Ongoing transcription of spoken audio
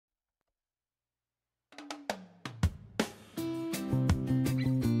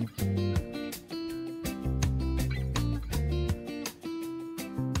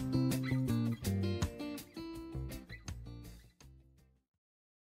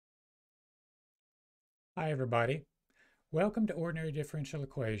Hi, everybody. Welcome to Ordinary Differential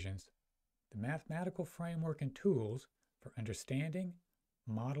Equations, the mathematical framework and tools for understanding,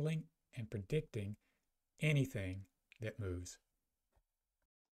 modeling, and predicting anything that moves.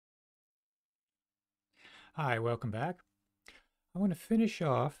 Hi, welcome back. I want to finish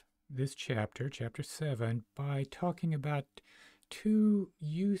off this chapter, chapter 7, by talking about two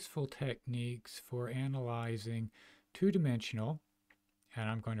useful techniques for analyzing two-dimensional, and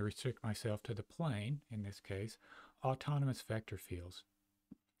I'm going to restrict myself to the plane in this case, autonomous vector fields.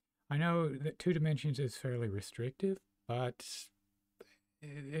 I know that two dimensions is fairly restrictive, but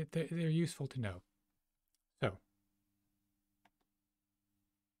they're useful to know.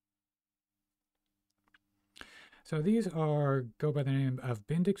 So these go by the name of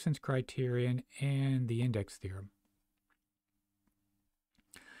Bendixon's criterion and the index theorem.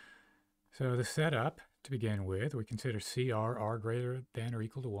 So the setup, to begin with, we consider CR, R greater than or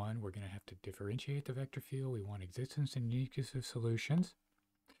equal to 1. We're going to have to differentiate the vector field. We want existence and uniqueness of solutions.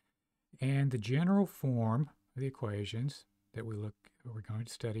 And the general form of the equations that we're going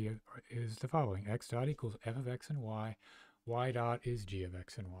to study is the following. X dot equals f of x and y dot is g of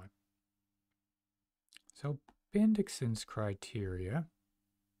x and y. So Bendixon's criterion,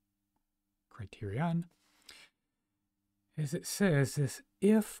 as it says, is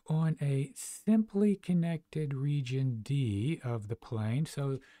if on a simply connected region D of the plane,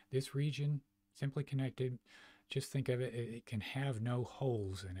 so this region simply connected, just think of it, it can have no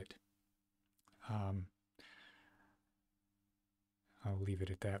holes in it. I'll leave it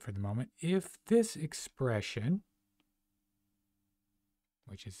at that for the moment. If this expression,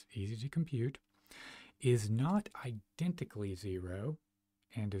 which is easy to compute, is not identically 0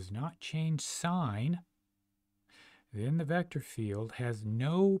 and does not change sign, then the vector field has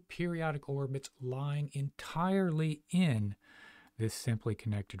no periodic orbits lying entirely in this simply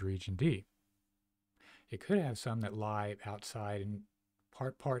connected region D. It could have some that lie outside and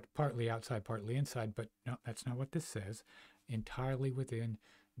partly outside, partly inside, but no, that's not what this says. Entirely within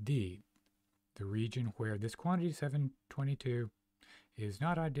D, the region where this quantity 722 is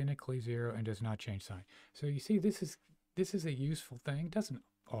not identically 0 and does not change sign. So you see, this is a useful thing. It doesn't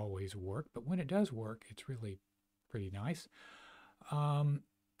always work, but when it does work, it's really pretty nice.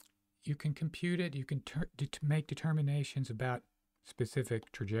 You can compute it. You can make determinations about specific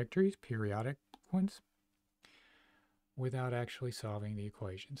trajectories, periodic ones, without actually solving the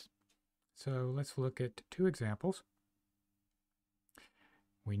equations. So let's look at two examples.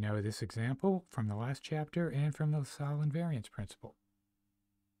 We know this example from the last chapter and from the LaSalle invariance principle.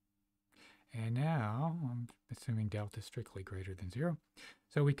 And now, I'm assuming delta is strictly greater than 0.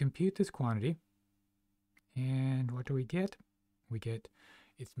 So we compute this quantity, and what do we get? We get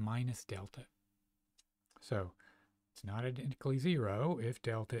it's minus delta. So it's not identically 0 if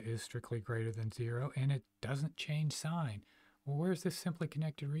delta is strictly greater than 0, and it doesn't change sign. Well, where's this simply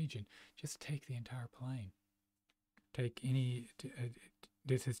connected region? Just take the entire plane. Take any,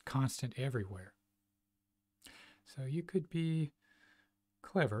 this is constant everywhere. So you could be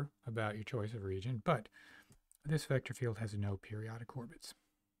clever about your choice of region, but this vector field has no periodic orbits.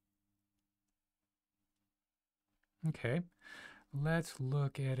 Okay, let's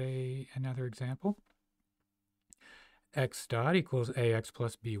look at another example. X dot equals ax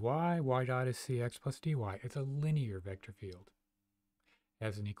plus by, y dot is cx plus dy. It's a linear vector field. It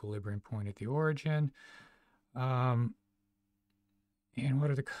has an equilibrium point at the origin. And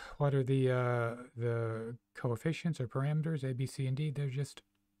what are the coefficients or parameters, a, b, c, and d? They're just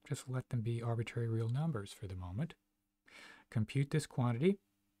let them be arbitrary real numbers for the moment. Compute this quantity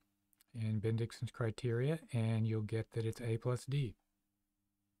in Bendixon's criteria, and you'll get that it's a plus d.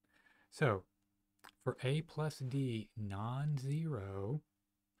 So for a plus d non-zero,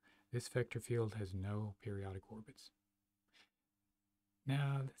 this vector field has no periodic orbits.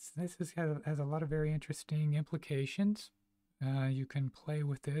 Now, this has a lot of very interesting implications. You can play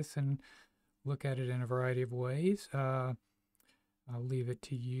with this and look at it in a variety of ways. I'll leave it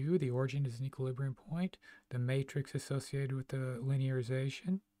to you. The origin is an equilibrium point. The matrix associated with the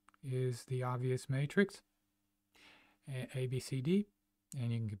linearization is the obvious matrix, A, B, C, D.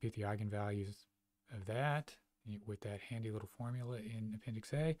 And you can compute the eigenvalues of that with that handy little formula in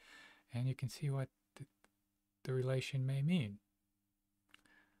Appendix A. And you can see what the relation may mean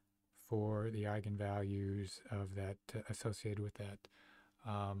for the eigenvalues of that associated with that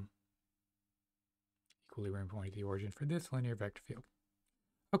equilibrium point at the origin for this linear vector field.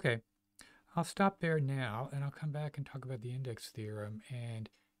 Okay, I'll stop there now, and I'll come back and talk about the index theorem and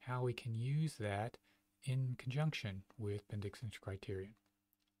how we can use that in conjunction with Bendixon's criterion.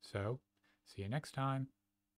 So, see you next time.